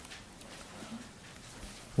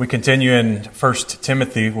We continue in 1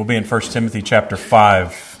 Timothy. We'll be in 1 Timothy chapter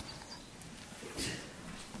 5.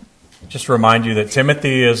 Just to remind you that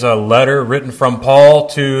Timothy is a letter written from Paul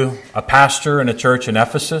to a pastor in a church in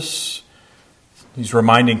Ephesus. He's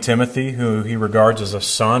reminding Timothy, who he regards as a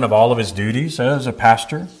son, of all of his duties as a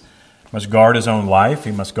pastor. He must guard his own life.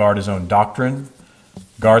 He must guard his own doctrine,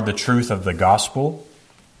 guard the truth of the gospel.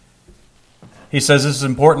 He says this is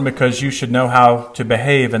important because you should know how to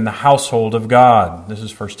behave in the household of God. This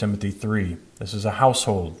is 1 Timothy 3. This is a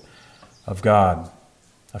household of God,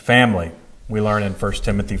 a family. We learn in 1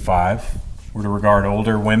 Timothy 5. We're to regard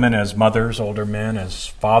older women as mothers, older men as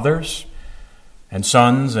fathers, and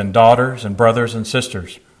sons and daughters and brothers and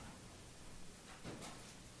sisters.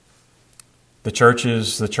 The church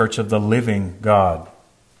is the church of the living God,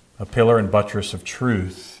 a pillar and buttress of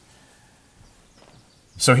truth.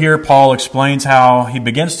 So here Paul explains how he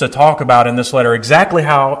begins to talk about in this letter exactly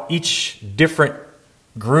how each different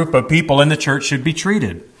group of people in the church should be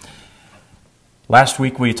treated. Last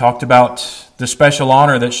week we talked about the special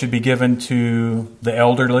honor that should be given to the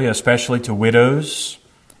elderly, especially to widows,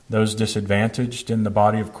 those disadvantaged in the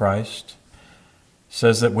body of Christ. It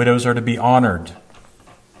says that widows are to be honored.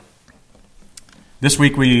 This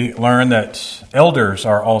week we learn that elders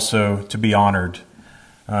are also to be honored.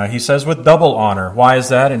 He says with double honor. Why is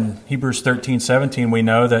that? In Hebrews 13:17 we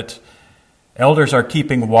know that elders are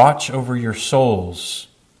keeping watch over your souls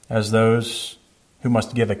as those who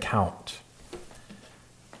must give account.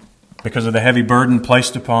 Because of the heavy burden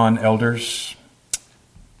placed upon elders,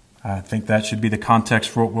 I think that should be the context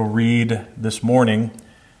for what we'll read this morning.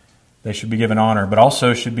 They should be given honor, but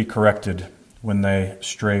also should be corrected when they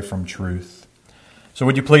stray from truth. So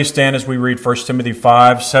would you please stand as we read 1 Timothy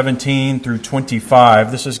 5:17 through 25.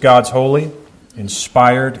 This is God's holy,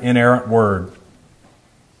 inspired, inerrant word.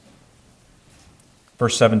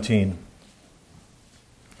 Verse 17.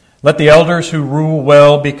 Let the elders who rule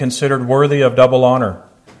well be considered worthy of double honor,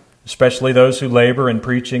 especially those who labor in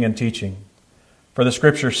preaching and teaching. For the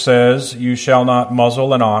Scripture says, you shall not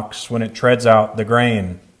muzzle an ox when it treads out the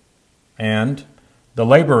grain, and the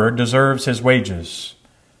laborer deserves his wages.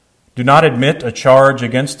 Do not admit a charge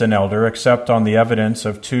against an elder except on the evidence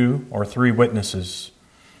of 2 or 3 witnesses.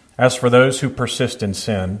 As for those who persist in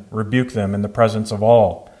sin, rebuke them in the presence of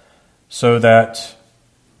all, so that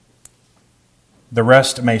the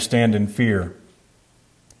rest may stand in fear.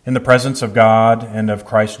 In the presence of God and of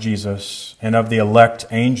Christ Jesus and of the elect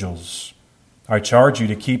angels, I charge you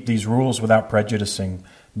to keep these rules without prejudicing.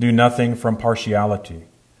 Do nothing from partiality.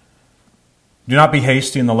 Do not be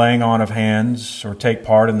hasty in the laying on of hands or take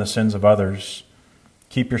part in the sins of others.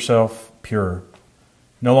 Keep yourself pure.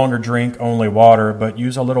 No longer drink only water, but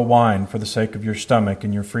use a little wine for the sake of your stomach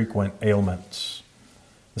and your frequent ailments.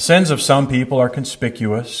 The sins of some people are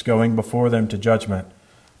conspicuous, going before them to judgment,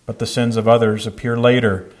 but the sins of others appear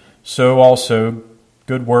later. So also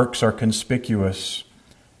good works are conspicuous,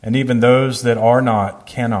 and even those that are not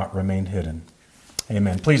cannot remain hidden.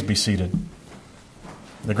 Amen. Please be seated.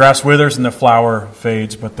 The grass withers and the flower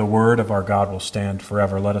fades, but the word of our God will stand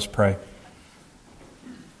forever. Let us pray.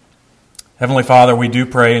 Heavenly Father, we do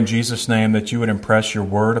pray in Jesus' name that you would impress your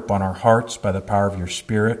word upon our hearts by the power of your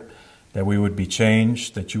Spirit, that we would be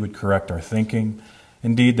changed, that you would correct our thinking,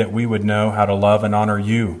 indeed that we would know how to love and honor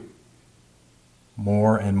you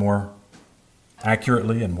more and more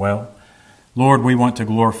accurately and well. Lord, we want to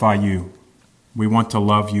glorify you. We want to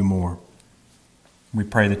love you more. We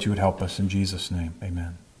pray that you would help us in Jesus' name.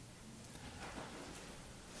 Amen.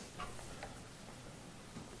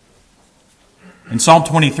 In Psalm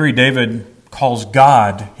 23, David calls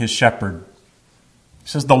God his shepherd. He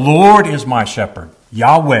says, the Lord is my shepherd.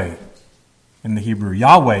 Yahweh in the Hebrew.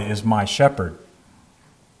 Yahweh is my shepherd.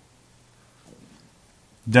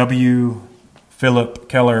 W. Philip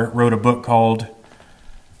Keller wrote a book called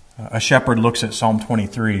A Shepherd Looks at Psalm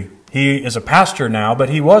 23. He is a pastor now, but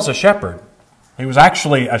he was a shepherd. He was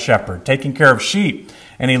actually a shepherd, taking care of sheep,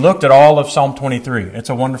 and he looked at all of Psalm 23. It's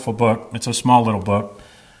a wonderful book. It's a small little book.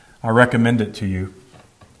 I recommend it to you.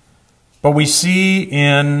 But we see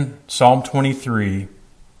in Psalm 23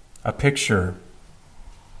 a picture,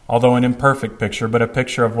 although an imperfect picture, but a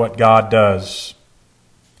picture of what God does.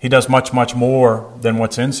 He does much, much more than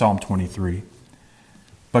what's in Psalm 23.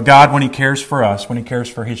 But God, when he cares for us, when he cares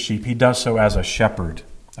for his sheep, he does so as a shepherd,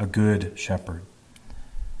 a good shepherd.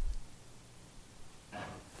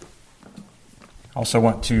 I also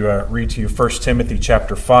want to read to you 1 Timothy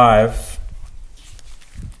chapter 5.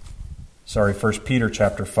 1 Peter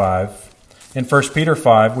chapter 5. In 1 Peter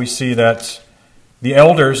 5, we see that the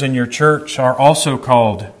elders in your church are also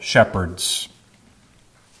called shepherds.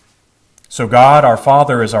 So God, our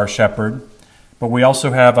Father, is our shepherd, but we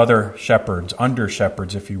also have other shepherds, under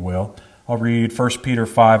shepherds, if you will. I'll read 1 Peter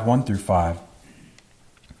 5, 1 through 5.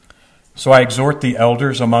 So I exhort the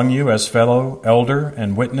elders among you as fellow elder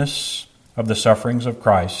and witness of the sufferings of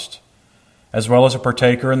Christ, as well as a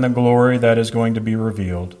partaker in the glory that is going to be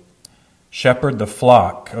revealed. Shepherd the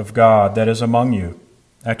flock of God that is among you,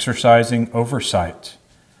 exercising oversight,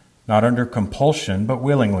 not under compulsion, but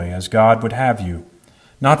willingly, as God would have you,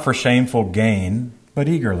 not for shameful gain, but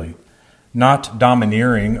eagerly, not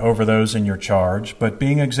domineering over those in your charge, but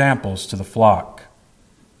being examples to the flock.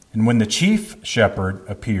 And when the chief shepherd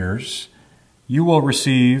appears, you will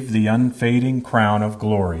receive the unfading crown of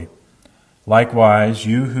glory. Likewise,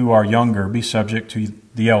 you who are younger, be subject to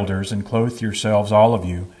the elders, and clothe yourselves, all of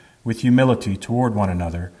you, with humility toward one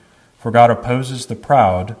another. For God opposes the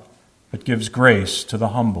proud, but gives grace to the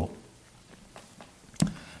humble.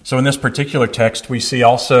 So in this particular text, we see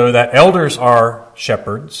also that elders are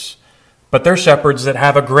shepherds, but they're shepherds that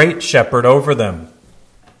have a great shepherd over them,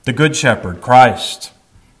 the good shepherd, Christ.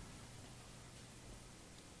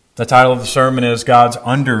 The title of the sermon is God's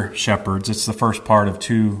Under Shepherds. It's the first part of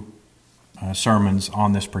two sermons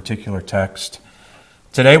on this particular text.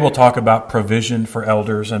 Today we'll talk about provision for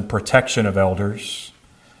elders and protection of elders.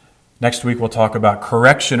 Next week we'll talk about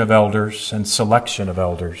correction of elders and selection of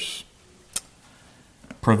elders.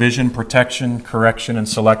 Provision, protection, correction, and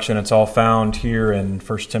selection. It's all found here in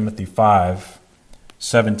 1 Timothy 5,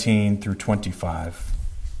 17 through 25.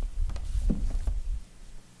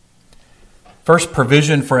 First,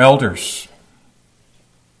 provision for elders.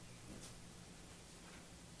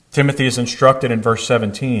 Timothy is instructed in verse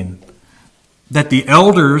 17 that the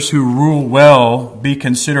elders who rule well be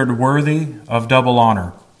considered worthy of double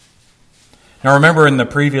honor. Now remember, in the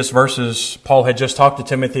previous verses, Paul had just talked to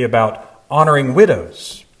Timothy about honoring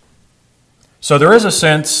widows. So there is a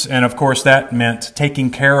sense, and of course that meant taking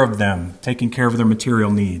care of them, taking care of their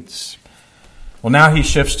material needs. Well, now he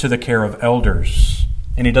shifts to the care of elders.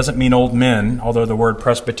 And he doesn't mean old men, although the word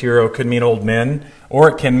presbytero could mean old men, or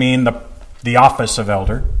it can mean the office of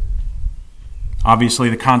elder. Obviously,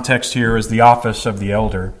 the context here is the office of the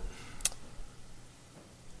elder.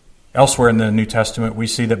 Elsewhere in the New Testament, we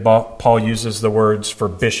see that Paul uses the words for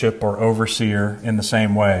bishop or overseer in the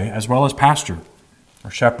same way, as well as pastor or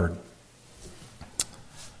shepherd.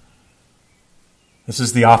 This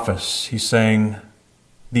is the office. He's saying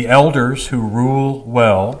the elders who rule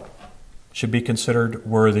well should be considered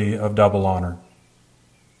worthy of double honor.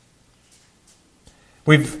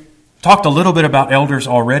 We've talked a little bit about elders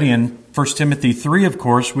already. In 1 Timothy 3, of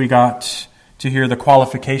course, we got to hear the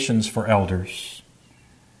qualifications for elders.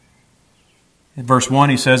 In verse 1,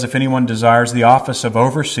 he says, if anyone desires the office of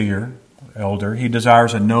overseer, elder, he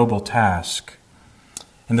desires a noble task,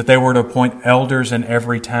 and that they were to appoint elders in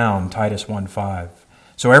every town, Titus 1:5.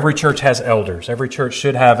 So every church has elders. Every church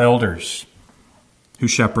should have elders who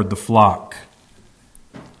shepherd the flock.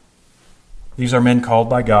 These are men called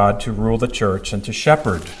by God to rule the church and to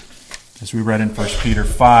shepherd, as we read in 1 Peter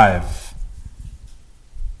 5.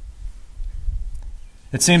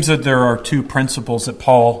 It seems that there are two principles that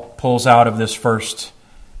Paul pulls out of this first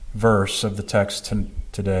verse of the text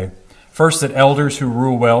today. First, that elders who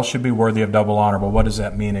rule well should be worthy of double honor. Well, what does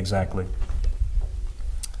that mean exactly?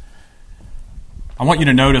 I want you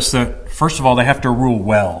to notice that, first of all, they have to rule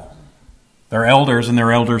well. They're elders, and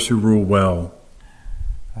they're elders who rule well.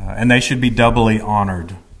 And they should be doubly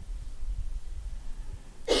honored.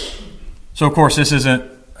 So, of course, this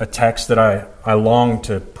isn't a text that I long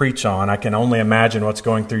to preach on. I can only imagine what's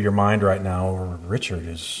going through your mind right now. Richard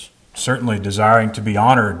is certainly desiring to be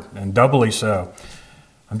honored, and doubly so.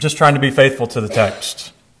 I'm just trying to be faithful to the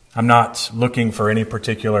text. I'm not looking for any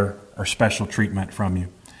particular or special treatment from you.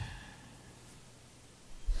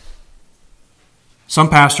 Some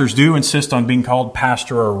pastors do insist on being called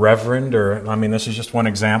pastor or reverend, this is just one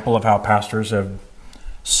example of how pastors have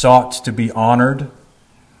sought to be honored.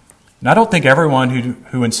 And I don't think everyone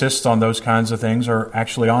who insists on those kinds of things are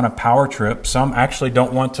actually on a power trip. Some actually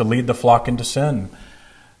don't want to lead the flock into sin.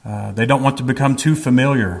 They don't want to become too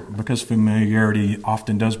familiar, because familiarity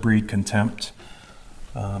often does breed contempt.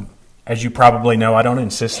 As you probably know, I don't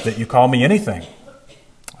insist that you call me anything.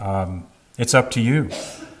 It's up to you.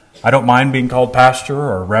 I don't mind being called pastor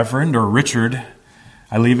or reverend or Richard.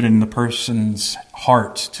 I leave it in the person's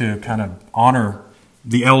heart to kind of honor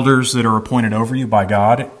the elders that are appointed over you by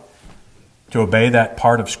God, to obey that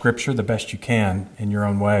part of Scripture the best you can in your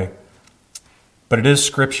own way. But it is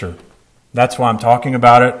Scripture. That's why I'm talking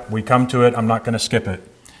about it. We come to it. I'm not going to skip it.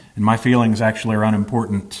 And my feelings actually are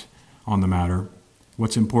unimportant on the matter.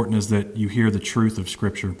 What's important is that you hear the truth of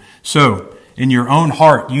Scripture. So, in your own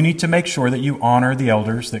heart, you need to make sure that you honor the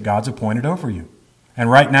elders that God's appointed over you. And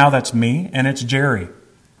right now, that's me and it's Jerry.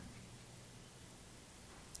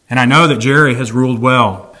 And I know that Jerry has ruled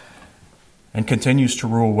well and continues to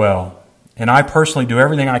rule well. And I personally do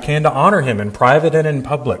everything I can to honor him in private and in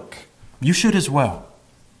public. You should as well.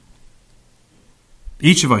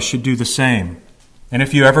 Each of us should do the same. And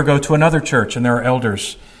if you ever go to another church and there are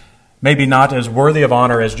elders maybe not as worthy of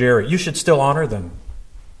honor as Jerry, you should still honor them.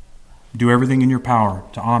 Do everything in your power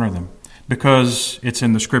to honor them because it's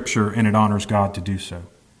in the Scripture and it honors God to do so.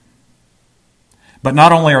 But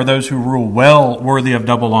not only are those who rule well worthy of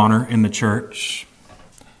double honor in the church,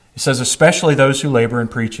 it says especially those who labor in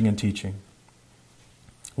preaching and teaching.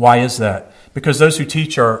 Why is that? Because those who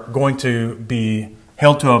teach are going to be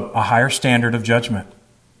held to a higher standard of judgment.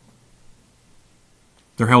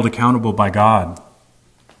 They're held accountable by God.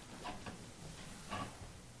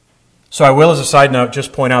 So I will, as a side note,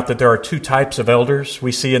 just point out that there are two types of elders.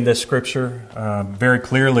 We see in this Scripture very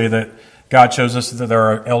clearly that God shows us that there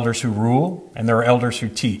are elders who rule and there are elders who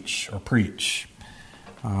teach or preach.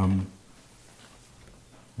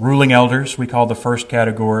 Ruling elders, we call the first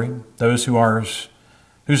category, those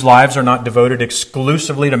whose lives are not devoted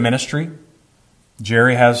exclusively to ministry.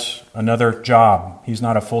 Jerry has another job. He's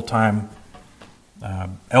not a full-time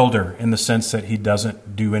elder in the sense that he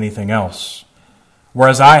doesn't do anything else.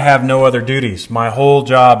 Whereas I have no other duties. My whole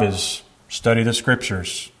job is study the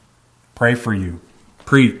Scriptures, pray for you,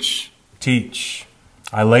 preach, teach.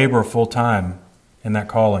 I labor full-time in that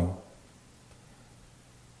calling.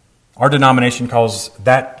 Our denomination calls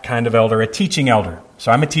that kind of elder a teaching elder.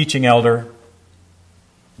 So I'm a teaching elder.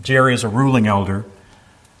 Jerry is a ruling elder.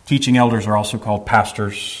 Teaching elders are also called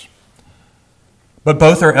pastors. But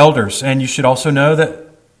both are elders, and you should also know that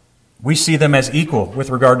we see them as equal with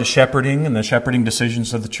regard to shepherding and the shepherding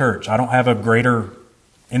decisions of the church. I don't have a greater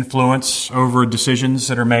influence over decisions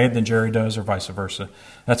that are made than Jerry does, or vice versa.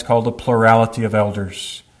 That's called a plurality of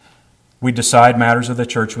elders. We decide matters of the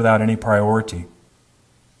church without any priority.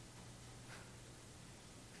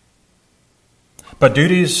 But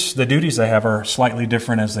the duties they have are slightly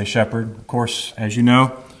different as they shepherd. Of course, as you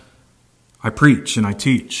know, I preach and I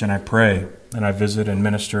teach and I pray and I visit and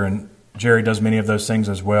minister, and Jerry does many of those things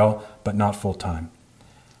as well, but not full time.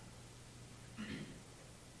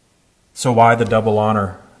 So why the double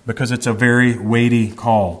honor? Because it's a very weighty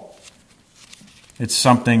call. It's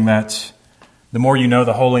something that the more you know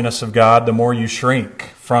the holiness of God, the more you shrink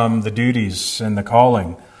from the duties and the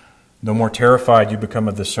calling, the more terrified you become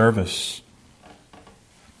of the service.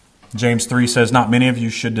 James 3 says, "Not many of you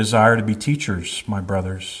should desire to be teachers, my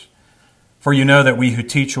brothers. For you know that we who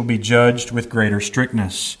teach will be judged with greater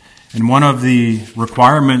strictness." And one of the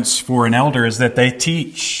requirements for an elder is that they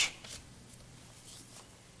teach.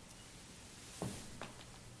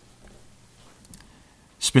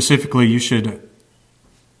 Specifically, you should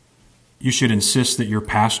insist that your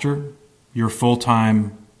pastor, your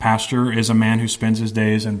full-time pastor, is a man who spends his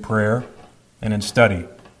days in prayer and in study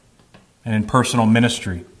and in personal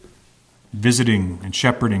ministry, visiting and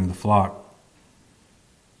shepherding the flock.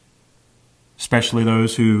 Especially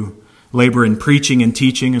those who labor in preaching and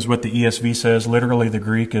teaching is what the ESV says. Literally, the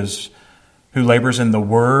Greek is who labors in the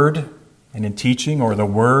word and in teaching, or the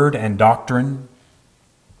word and doctrine.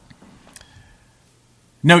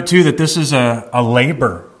 Note, too, that this is a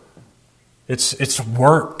labor. It's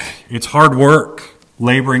work. It's hard work,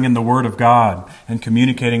 laboring in the Word of God and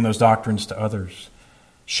communicating those doctrines to others.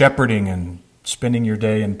 Shepherding and spending your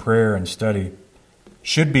day in prayer and study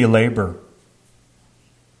should be labor.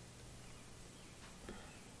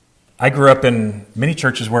 I grew up in many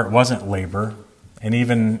churches where it wasn't labor. And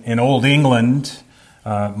even in Old England,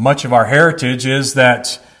 much of our heritage is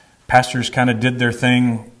that pastors kind of did their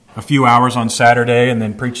thing a few hours on Saturday and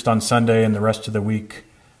then preached on Sunday, and the rest of the week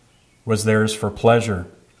was theirs for pleasure.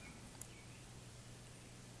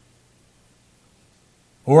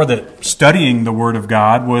 Or that studying the Word of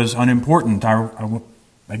God was unimportant. I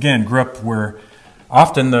again, grew up where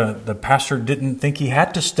often the pastor didn't think he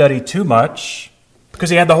had to study too much because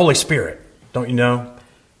he had the Holy Spirit, don't you know?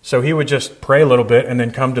 So he would just pray a little bit and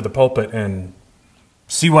then come to the pulpit and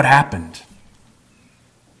see what happened.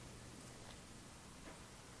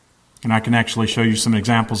 And I can actually show you some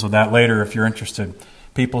examples of that later if you're interested.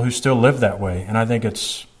 People who still live that way. And I think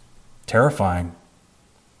it's terrifying.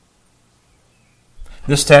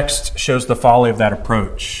 This text shows the folly of that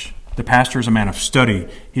approach. The pastor is a man of study.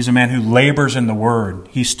 He's a man who labors in the Word.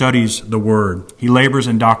 He studies the Word. He labors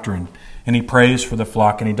in doctrine. And he prays for the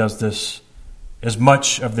flock. And he does this as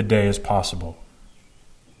much of the day as possible.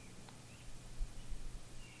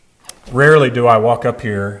 Rarely do I walk up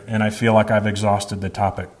here and I feel like I've exhausted the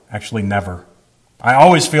topic. Actually, never. I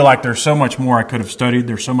always feel like there's so much more I could have studied.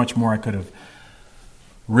 There's so much more I could have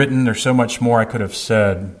written. There's so much more I could have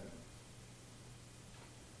said.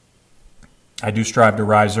 I do strive to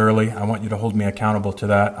rise early. I want you to hold me accountable to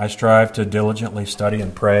that. I strive to diligently study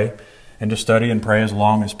and pray, and to study and pray as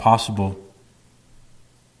long as possible.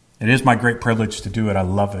 It is my great privilege to do it. I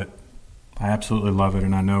love it. I absolutely love it,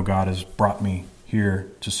 and I know God has brought me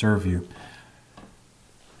here to serve you.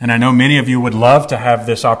 And I know many of you would love to have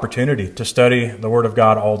this opportunity to study the Word of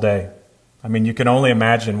God all day. I mean, you can only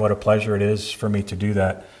imagine what a pleasure it is for me to do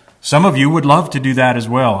that. Some of you would love to do that as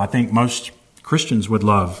well. I think most Christians would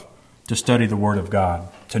love to study the Word of God,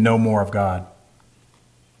 to know more of God.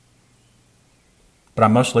 But I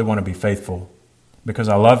mostly want to be faithful because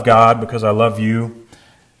I love God, because I love you,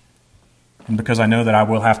 and because I know that I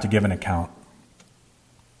will have to give an account.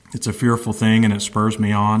 It's a fearful thing, and it spurs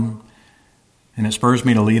me on, and it spurs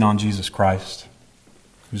me to lean on Jesus Christ,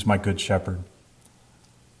 who's my good shepherd.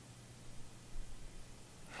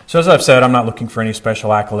 So as I've said, I'm not looking for any special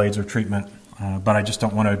accolades or treatment, but I just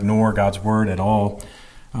don't want to ignore God's Word at all.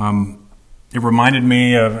 It reminded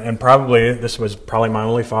me of, and this was probably my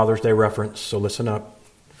only Father's Day reference, so listen up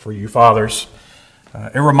for you fathers.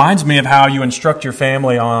 It reminds me of how you instruct your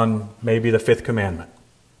family on maybe the fifth commandment.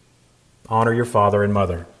 Honor your father and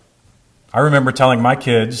mother. I remember telling my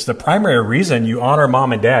kids, the primary reason you honor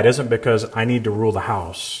mom and dad isn't because I need to rule the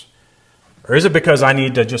house, or is it because I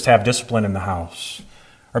need to just have discipline in the house,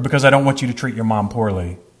 or because I don't want you to treat your mom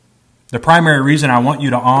poorly. The primary reason I want you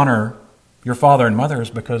to honor your father and mother is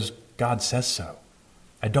because God says so.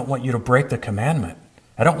 I don't want you to break the commandment.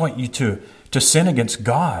 I don't want you to sin against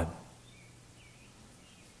God.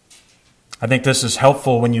 I think this is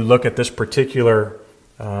helpful when you look at this particular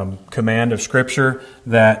command of Scripture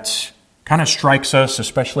that kind of strikes us,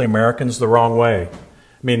 especially Americans, the wrong way.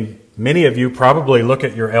 I mean, many of you probably look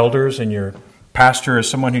at your elders and your pastor as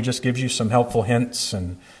someone who just gives you some helpful hints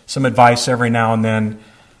and some advice every now and then.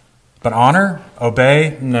 But honor,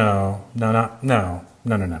 obey, no.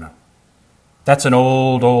 That's an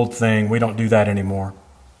old thing. We don't do that anymore.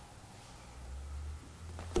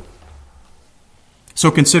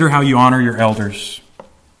 So consider how you honor your elders.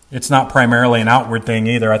 It's not primarily an outward thing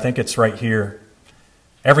either. I think it's right here.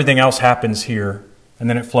 Everything else happens here, and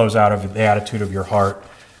then it flows out of the attitude of your heart.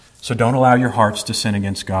 So don't allow your hearts to sin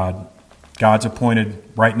against God. God's appointed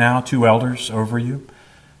right now 2 elders over you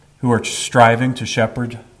who are striving to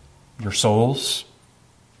shepherd your souls.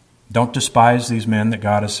 Don't despise these men that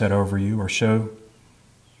God has set over you, or show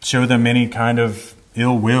them any kind of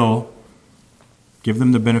ill will. Give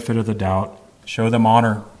them the benefit of the doubt. Show them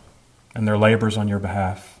honor and their labors on your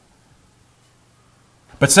behalf.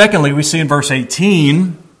 But secondly, we see in verse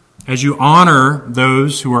 18, as you honor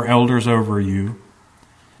those who are elders over you,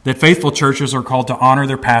 that faithful churches are called to honor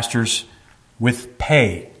their pastors with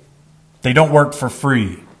pay. They don't work for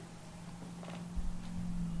free.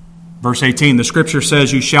 Verse 18, the Scripture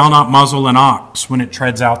says, "You shall not muzzle an ox when it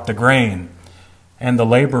treads out the grain, and the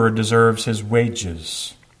laborer deserves his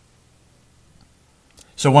wages."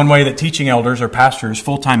 So one way that teaching elders or pastors,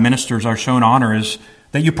 full-time ministers, are shown honor is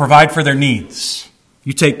that you provide for their needs.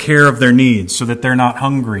 You take care of their needs so that they're not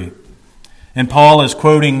hungry. And Paul is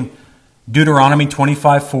quoting Deuteronomy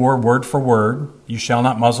 25:4, word for word, "You shall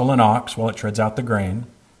not muzzle an ox while it treads out the grain."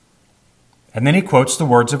 And then he quotes the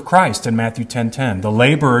words of Christ in Matthew 10:10, "The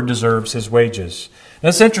laborer deserves his wages."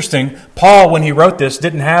 That's interesting. Paul, when he wrote this,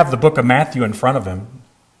 didn't have the book of Matthew in front of him.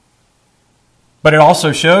 But it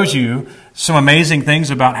also shows you some amazing things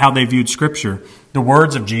about how they viewed Scripture. The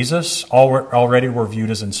words of Jesus already were viewed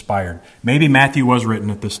as inspired. Maybe Matthew was written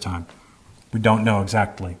at this time. We don't know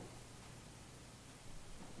exactly.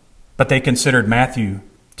 But they considered Matthew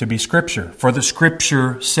to be Scripture. For the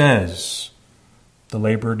Scripture says, "The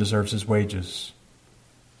laborer deserves his wages."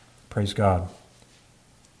 Praise God.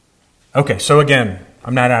 Okay, so again,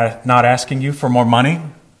 I'm not asking you for more money.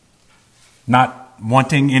 Not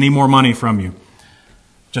wanting any more money from you.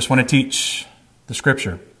 Just want to teach the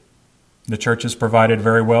Scripture. The church has provided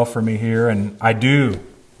very well for me here, and I do,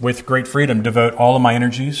 with great freedom, devote all of my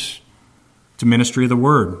energies to ministry of the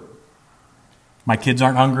Word. My kids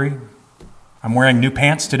aren't hungry. I'm wearing new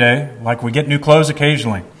pants today, like we get new clothes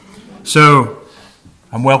occasionally. So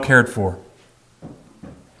I'm well cared for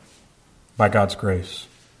by God's grace.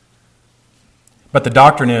 But the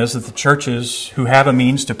doctrine is that the churches who have a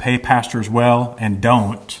means to pay pastors well and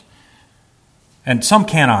don't, and some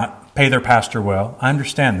cannot pay their pastor well, I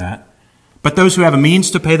understand that. But those who have a means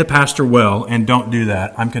to pay the pastor well and don't do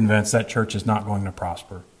that, I'm convinced that church is not going to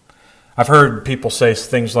prosper. I've heard people say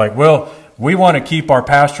things like, well, We want to keep our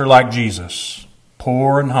pastor like Jesus,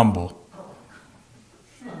 poor and humble.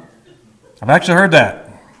 I've actually heard that.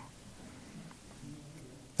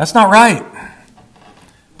 That's not right.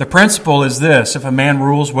 The principle is this: if a man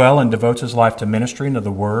rules well and devotes his life to ministry and to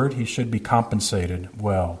the word, he should be compensated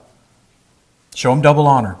well. Show him double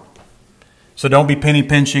honor. So don't be penny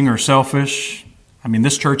pinching or selfish. I mean,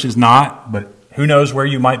 this church is not, but who knows where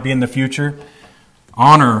you might be in the future.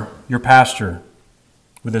 Honor your pastor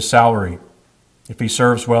with his salary, if he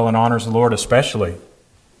serves well and honors the Lord especially.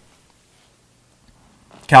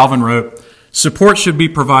 Calvin wrote, support should be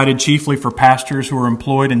provided chiefly for pastors who are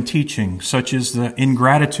employed in teaching, such as the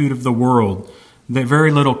ingratitude of the world, that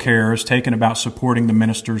very little care is taken about supporting the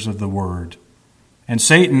ministers of the word. And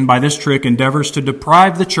Satan, by this trick, endeavors to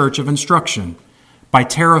deprive the church of instruction by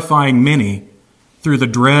terrifying many through the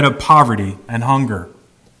dread of poverty and hunger.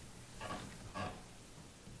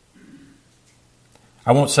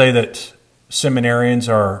 I won't say that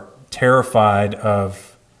seminarians are terrified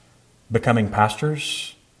of becoming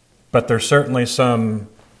pastors, but there's certainly some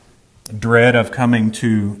dread of coming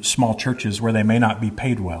to small churches where they may not be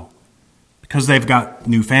paid well because they've got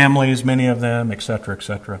new families, many of them, etc.,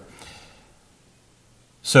 etc.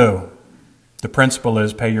 So, the principle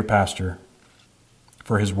is pay your pastor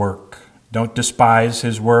for his work. Don't despise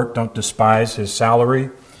his work. Don't despise his salary.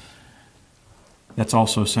 That's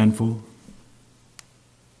also sinful.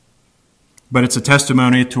 But it's a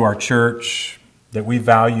testimony to our church that we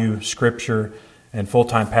value Scripture and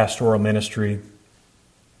full-time pastoral ministry,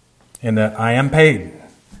 and that I am paid.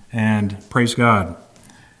 And praise God.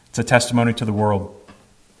 It's a testimony to the world.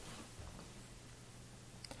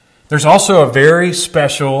 There's also a very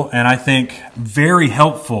special and I think very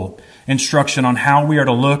helpful instruction on how we are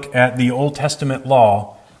to look at the Old Testament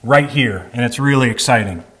law right here, and it's really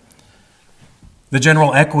exciting. The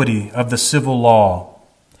general equity of the civil law.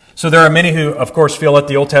 So there are many who, of course, feel that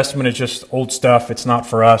the Old Testament is just old stuff. It's not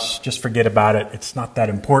for us. Just forget about it. It's not that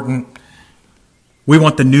important. We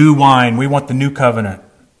want the new wine. We want the new covenant.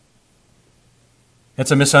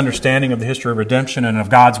 It's a misunderstanding of the history of redemption and of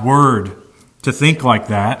God's Word to think like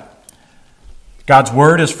that. God's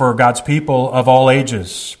Word is for God's people of all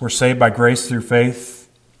ages. We're saved by grace through faith.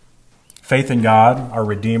 Faith in God, our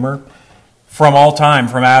Redeemer. From all time,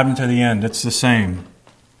 from Adam to the end, it's the same.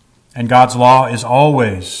 And God's law is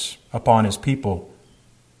always upon His people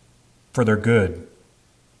for their good.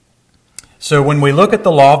 So when we look at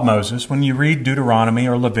the law of Moses, when you read Deuteronomy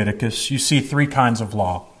or Leviticus, you see three kinds of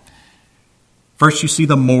law. First, you see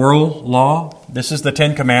the moral law. This is the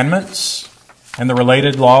Ten Commandments and the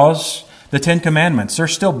related laws. The Ten Commandments, they're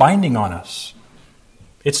still binding on us.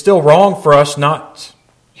 It's still wrong for us not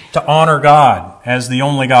to honor God as the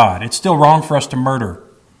only God. It's still wrong for us to murder.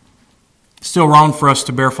 It's still wrong for us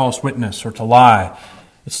to bear false witness or to lie.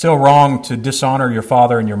 It's still wrong to dishonor your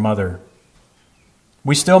father and your mother.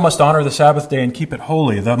 We still must honor the Sabbath day and keep it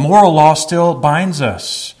holy. The moral law still binds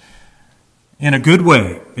us in a good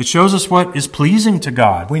way. It shows us what is pleasing to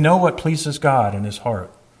God. We know what pleases God in His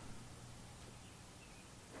heart.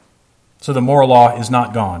 So the moral law is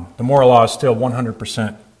not gone. The moral law is still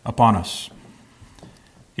 100% upon us.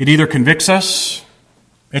 It either convicts us,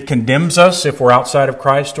 it condemns us if we're outside of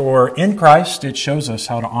Christ, or in Christ, it shows us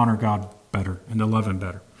how to honor God better and to love Him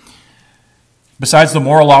better. Besides the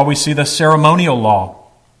moral law, we see the ceremonial law.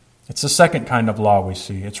 It's the second kind of law we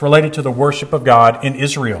see. It's related to the worship of God in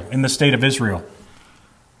Israel, in the state of Israel.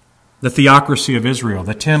 The theocracy of Israel,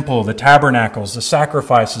 the temple, the tabernacles, the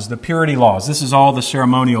sacrifices, the purity laws. This is all the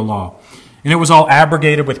ceremonial law. And it was all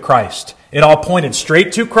abrogated with Christ. It all pointed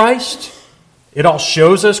straight to Christ. It all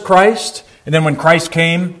shows us Christ. And then when Christ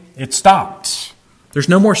came, it stopped. There's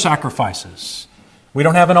no more sacrifices. We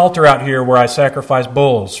don't have an altar out here where I sacrifice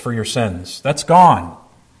bulls for your sins. That's gone.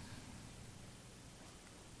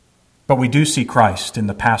 But we do see Christ in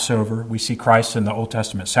the Passover. We see Christ in the Old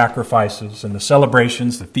Testament sacrifices and the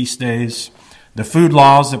celebrations, the feast days, the food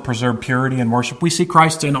laws that preserve purity and worship. We see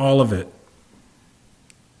Christ in all of it.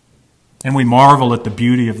 And we marvel at the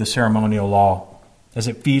beauty of the ceremonial law as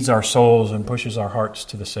it feeds our souls and pushes our hearts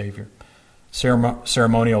to the Savior.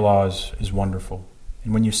 Ceremonial law is wonderful.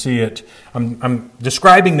 And when you see it, I'm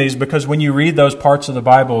describing these because when you read those parts of the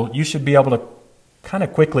Bible, you should be able to kind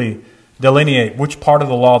of quickly delineate which part of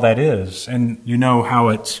the law that is, and you know how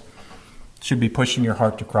it should be pushing your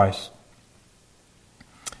heart to Christ.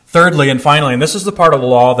 Thirdly and finally, and this is the part of the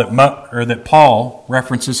law that Paul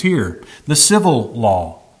references here, the civil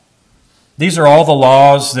law. These are all the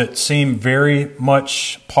laws that seem very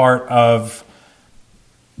much part of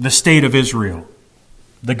the state of Israel,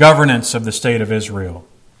 the governance of the state of Israel,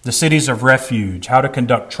 the cities of refuge, how to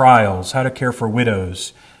conduct trials, how to care for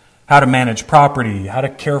widows, how to manage property, how to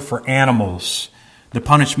care for animals, the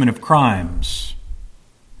punishment of crimes.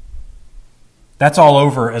 That's all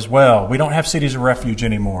over as well. We don't have cities of refuge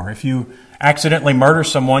anymore. If you accidentally murder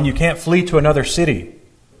someone, you can't flee to another city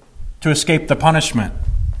to escape the punishment.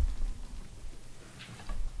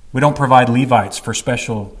 We don't provide Levites for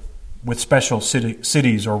special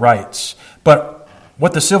cities or rights. But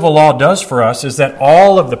what the civil law does for us is that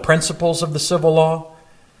all of the principles of the civil law,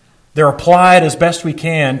 they're applied as best we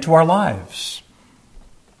can to our lives.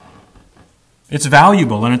 It's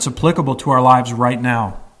valuable and it's applicable to our lives right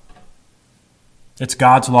now. It's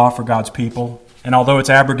God's law for God's people. And although it's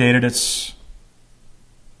abrogated, it's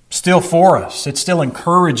still for us. It still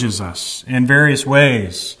encourages us in various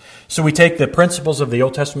ways. So we take the principles of the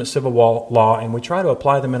Old Testament civil law and we try to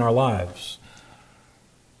apply them in our lives.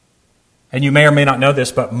 And you may or may not know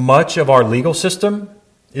this, but much of our legal system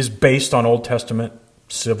is based on Old Testament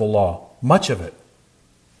civil law. Much of it.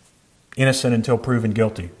 Innocent until proven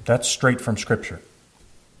guilty. That's straight from Scripture.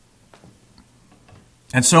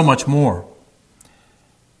 And so much more.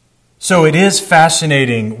 So it is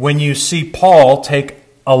fascinating when you see Paul take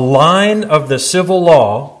a line of the civil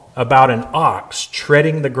law about an ox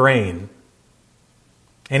treading the grain,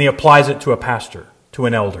 and he applies it to a pastor, to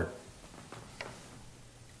an elder.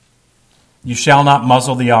 You shall not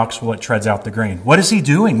muzzle the ox while it treads out the grain. What is he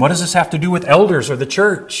doing? What does this have to do with elders or the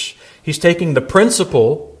church? He's taking the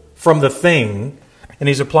principle from the thing, and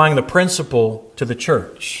he's applying the principle to the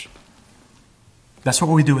church. That's what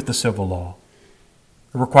we do with the civil law.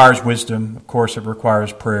 It requires wisdom. Of course, it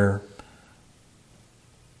requires prayer.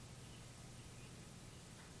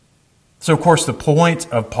 So, of course, the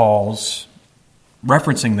point of Paul's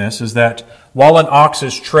referencing this is that while an ox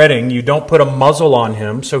is treading, you don't put a muzzle on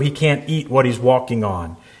him so he can't eat what he's walking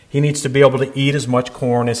on. He needs to be able to eat as much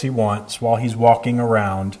corn as he wants while he's walking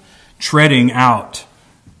around, treading out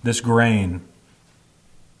this grain.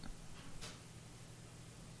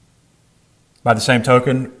 By the same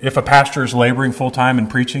token, if a pastor is laboring full-time in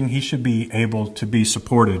preaching, he should be able to be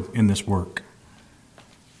supported in this work.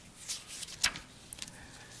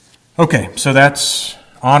 Okay, so that's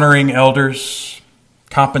honoring elders,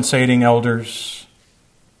 compensating elders.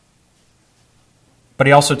 But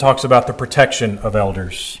he also talks about the protection of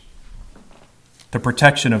elders. The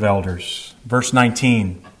protection of elders. Verse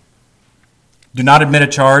 19. Do not admit a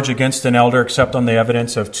charge against an elder except on the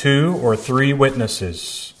evidence of 2 or 3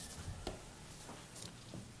 witnesses.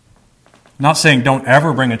 I'm not saying don't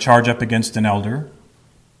ever bring a charge up against an elder.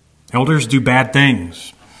 Elders do bad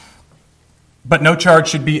things. But no charge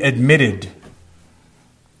should be admitted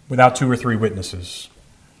without 2 or 3 witnesses.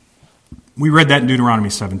 We read that in Deuteronomy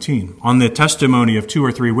 17. On the testimony of 2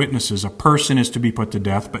 or 3 witnesses, a person is to be put to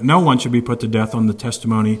death, but no one should be put to death on the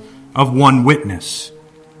testimony of 1 witness.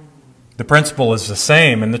 The principle is the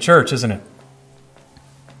same in the church, isn't it?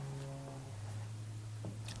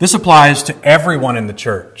 This applies to everyone in the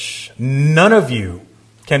church. None of you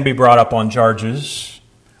can be brought up on charges.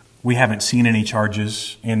 We haven't seen any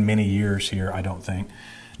charges in many years here, I don't think.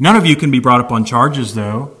 None of you can be brought up on charges,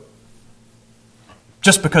 though,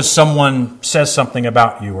 just because someone says something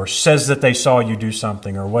about you or says that they saw you do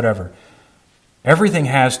something or whatever. Everything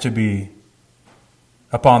has to be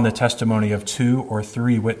upon the testimony of 2 or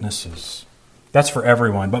 3 witnesses. That's for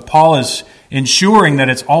everyone. But Paul is ensuring that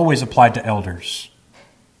it's always applied to elders.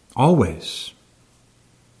 Always.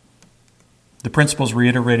 The principle is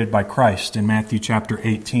reiterated by Christ in Matthew chapter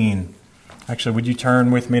 18. Actually, would you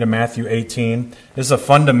turn with me to Matthew 18? This is a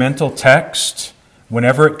fundamental text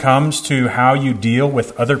whenever it comes to how you deal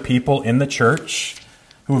with other people in the church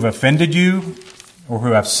who have offended you or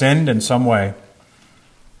who have sinned in some way.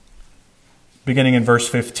 Beginning in verse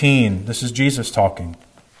 15, this is Jesus talking.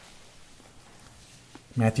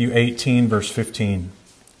 Matthew 18, verse 15.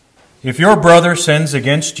 If your brother sins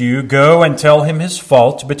against you, go and tell him his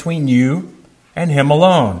fault between you and him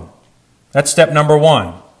alone. That's step number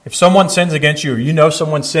 1. If someone sins against you or you know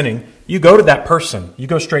someone's sinning, you go to that person. You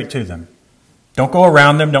go straight to them. Don't go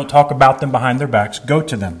around them. Don't talk about them behind their backs. Go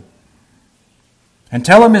to them. And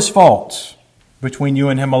tell him his fault between you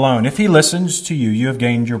and him alone. If he listens to you, you have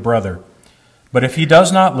gained your brother. But if he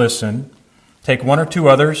does not listen, take 1 or 2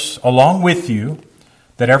 others along with you,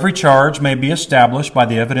 that every charge may be established by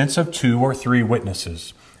the evidence of 2 or 3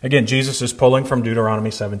 witnesses. Again, Jesus is pulling from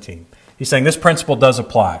Deuteronomy 17. He's saying this principle does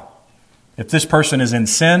apply. If this person is in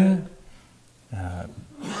sin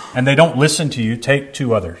and they don't listen to you, take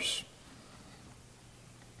 2 others.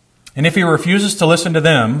 And if he refuses to listen to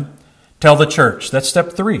them, tell the church. That's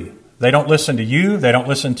step 3. They don't listen to you. They don't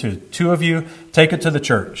listen to 2 of you. Take it to the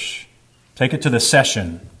church. Take it to the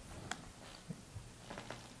session.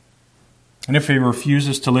 And if he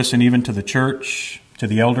refuses to listen even to the church, to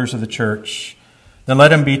the elders of the church, then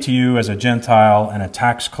let him be to you as a Gentile and a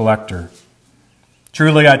tax collector.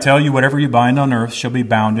 Truly, I tell you, whatever you bind on earth shall be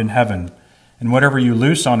bound in heaven, and whatever you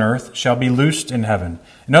loose on earth shall be loosed in heaven.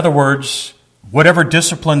 In other words, whatever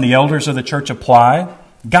discipline the elders of the church apply,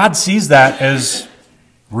 God sees that as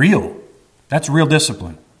real. That's real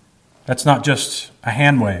discipline. That's not just a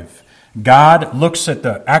hand wave. God looks at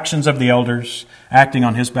the actions of the elders acting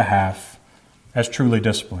on his behalf as truly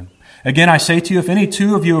discipline. Again, I say to you, if any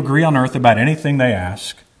two of you agree on earth about anything they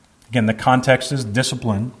ask, again, the context is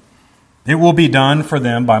discipline, it will be done for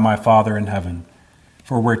them by my Father in heaven.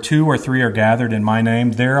 For where 2 or 3 are gathered in my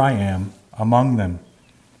name, there I am among them.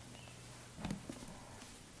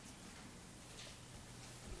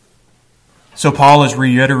 So Paul is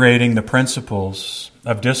reiterating the principles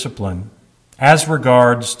of discipline as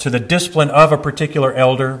regards to the discipline of a particular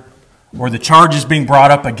elder or the charges being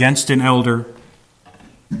brought up against an elder.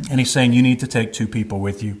 And he's saying you need to take 2 people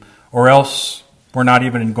with you, or else we're not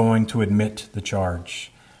even going to admit the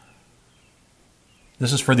charge.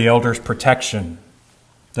 This is for the elders' protection.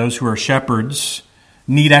 Those who are shepherds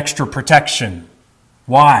need extra protection.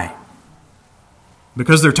 Why?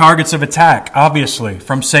 Because they're targets of attack, obviously,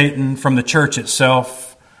 from Satan, from the church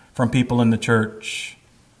itself, from people in the church.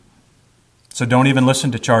 So don't even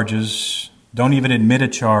listen to charges. Don't even admit a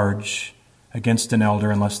charge against an elder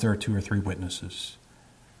unless there are 2 or 3 witnesses.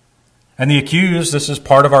 And the accused, this is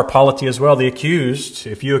part of our polity as well. The accused,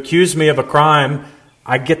 if you accuse me of a crime,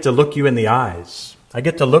 I get to look you in the eyes. I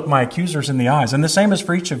get to look my accusers in the eyes. And the same is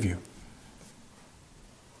for each of you.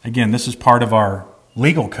 Again, this is part of our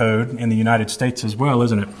legal code in the United States as well,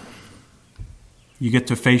 isn't it? You get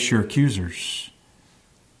to face your accusers.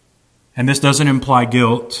 And this doesn't imply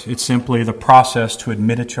guilt. It's simply the process to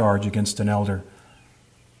admit a charge against an elder.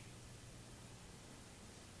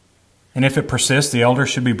 And if it persists, the elder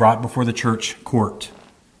should be brought before the church court.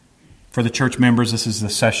 For the church members, this is the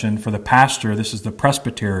session. For the pastor, this is the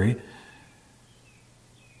presbytery.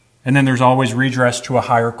 And then there's always redress to a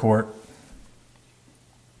higher court.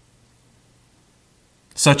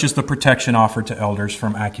 Such is the protection offered to elders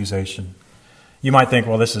from accusation. You might think,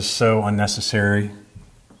 well, this is so unnecessary.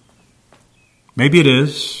 Maybe it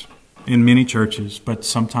is in many churches, but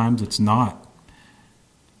sometimes it's not.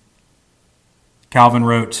 Calvin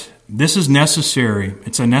wrote, "This is necessary.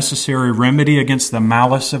 It's a necessary remedy against the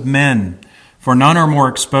malice of men, for none are more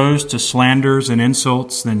exposed to slanders and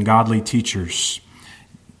insults than godly teachers."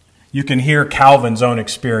 You can hear Calvin's own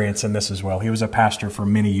experience in this as well. He was a pastor for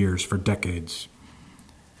many years, for decades.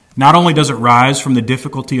 Not only does it rise from the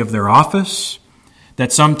difficulty of their office,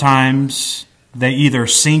 that sometimes they either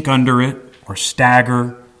sink under it, or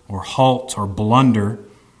stagger, or halt, or blunder,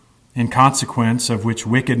 in consequence of which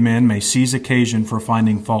wicked men may seize occasion for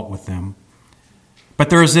finding fault with them. But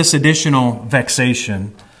there is this additional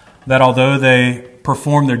vexation, that although they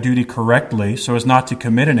perform their duty correctly so as not to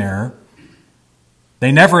commit an error,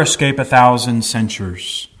 they never escape 1,000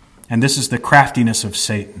 censures. And this is the craftiness of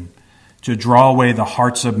Satan, to draw away the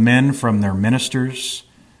hearts of men from their ministers,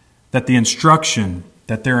 that their instruction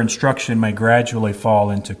may gradually fall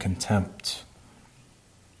into contempt.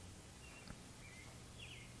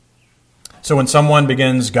 So when someone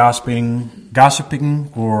begins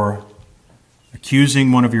gossiping or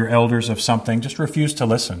accusing one of your elders of something, just refuse to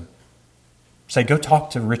listen. Say, go talk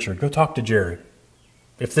to Richard, go talk to Jerry.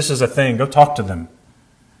 If this is a thing, go talk to them.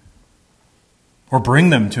 Or bring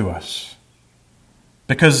them to us.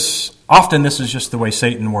 Because often this is just the way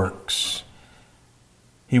Satan works.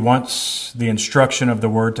 He wants the instruction of the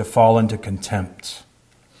word to fall into contempt.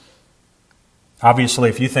 Obviously,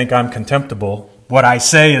 if you think I'm contemptible, what I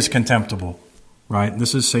say is contemptible, right?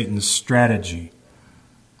 This is Satan's strategy.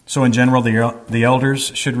 So in general, the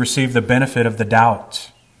elders should receive the benefit of the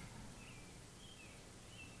doubt.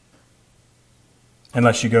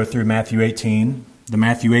 Unless you go through Matthew 18, the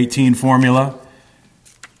Matthew 18 formula,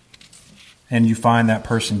 and you find that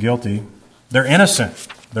person guilty. They're innocent.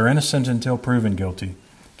 They're innocent until proven guilty.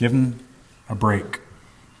 Give them a break.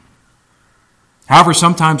 However,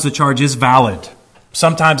 sometimes the charge is valid.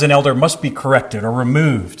 Sometimes an elder must be corrected or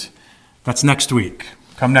removed. That's next week.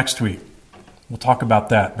 Come next week. We'll talk about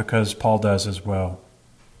that because Paul does as well.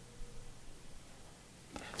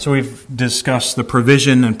 So we've discussed the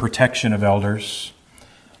provision and protection of elders.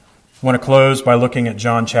 I want to close by looking at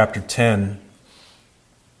John chapter 10,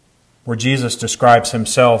 where Jesus describes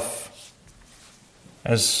himself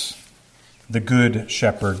as the good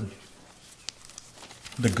shepherd,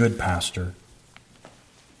 the good pastor.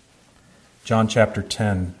 John chapter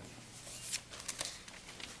 10.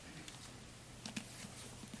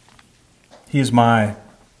 He is my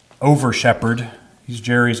over-shepherd. He's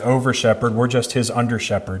Jerry's over-shepherd. We're just his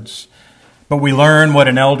under-shepherds. But we learn what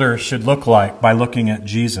an elder should look like by looking at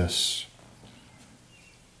Jesus.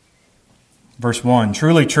 Verse 1,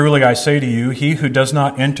 "Truly, truly, I say to you, he who does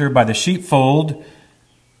not enter the sheepfold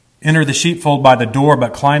by the door,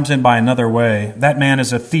 but climbs in by another way, that man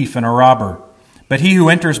is a thief and a robber. But he who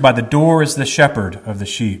enters by the door is the shepherd of the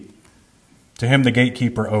sheep. To him the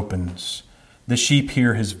gatekeeper opens. The sheep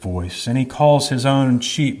hear his voice, and he calls his own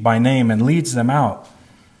sheep by name and leads them out.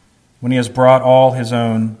 When he has brought out all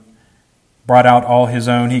his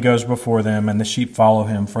own, he goes before them, and the sheep follow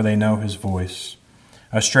him, for they know his voice.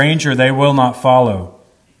 A stranger they will not follow,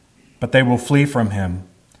 but they will flee from him,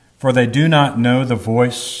 for they do not know the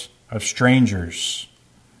voice of strangers."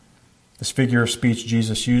 This figure of speech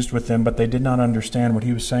Jesus used with them, but they did not understand what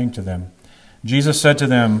he was saying to them. Jesus said to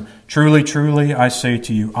them, "Truly, truly, I say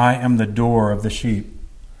to you, I am the door of the sheep.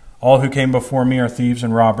 All who came before me are thieves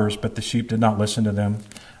and robbers, but the sheep did not listen to them.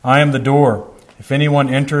 I am the door. If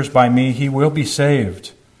anyone enters by me, he will be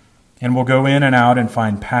saved, and will go in and out and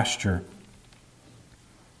find pasture.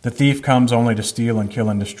 The thief comes only to steal and kill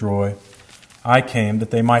and destroy. I came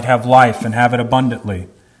that they might have life and have it abundantly.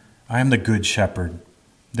 I am the good shepherd.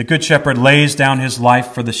 The good shepherd lays down his life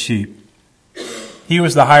for the sheep. He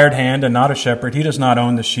was the hired hand and not a shepherd. He does not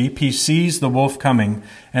own the sheep. He sees the wolf coming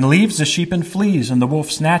and leaves the sheep and flees, and the wolf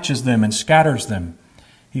snatches them and scatters them.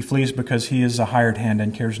 He flees because he is a hired hand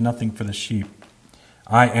and cares nothing for the sheep.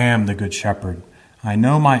 I am the good shepherd. I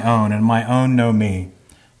know my own, and my own know me,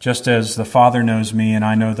 just as the Father knows me, and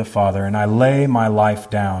I know the Father, and I lay my life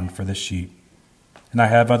down for the sheep. And I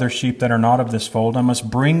have other sheep that are not of this fold. I must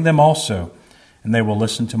bring them also, and they will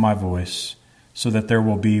listen to my voice, so that there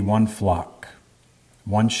will be one flock,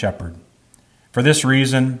 one shepherd. For this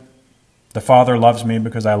reason, the Father loves me,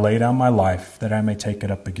 because I lay down my life, that I may take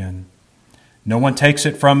it up again. No one takes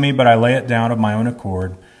it from me, but I lay it down of my own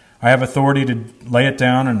accord. I have authority to lay it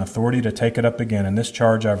down and authority to take it up again, and this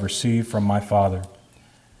charge I've received from my Father."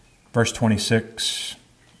 Verse 26,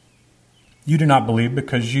 "You do not believe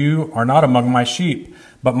because you are not among my sheep.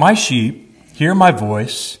 But my sheep hear my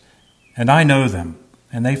voice, and I know them,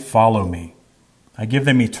 and they follow me. I give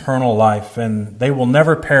them eternal life, and they will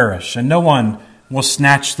never perish, and no one will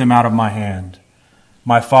snatch them out of my hand.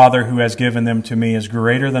 My Father who has given them to me is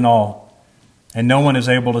greater than all, and no one is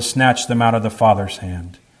able to snatch them out of the Father's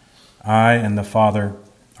hand. I and the Father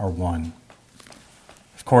are one."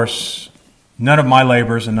 Of course, none of my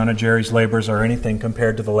labors and none of Jerry's labors are anything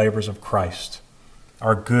compared to the labors of Christ,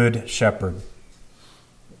 our good shepherd.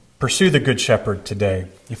 Pursue the good shepherd today.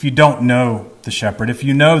 If you don't know the shepherd, if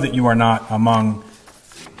you know that you are not among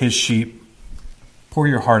his sheep, pour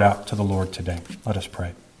your heart out to the Lord today. Let us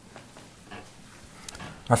pray.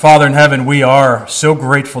 Our Father in heaven, we are so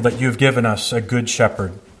grateful that you have given us a good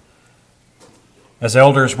shepherd. As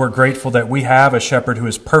elders, we're grateful that we have a shepherd who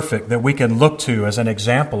is perfect, that we can look to as an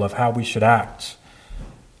example of how we should act.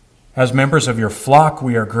 As members of your flock,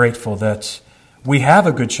 we are grateful that we have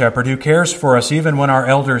a good shepherd who cares for us even when our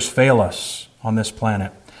elders fail us on this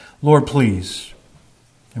planet. Lord, please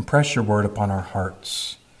impress your word upon our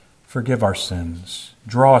hearts. Forgive our sins.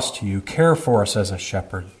 Draw us to you. Care for us as a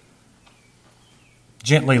shepherd.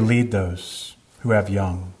 Gently lead those who have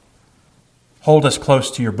young. Hold us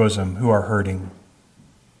close to your bosom who are hurting.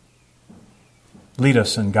 Lead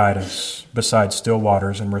us and guide us beside still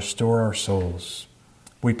waters and restore our souls.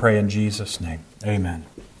 We pray in Jesus' name. Amen.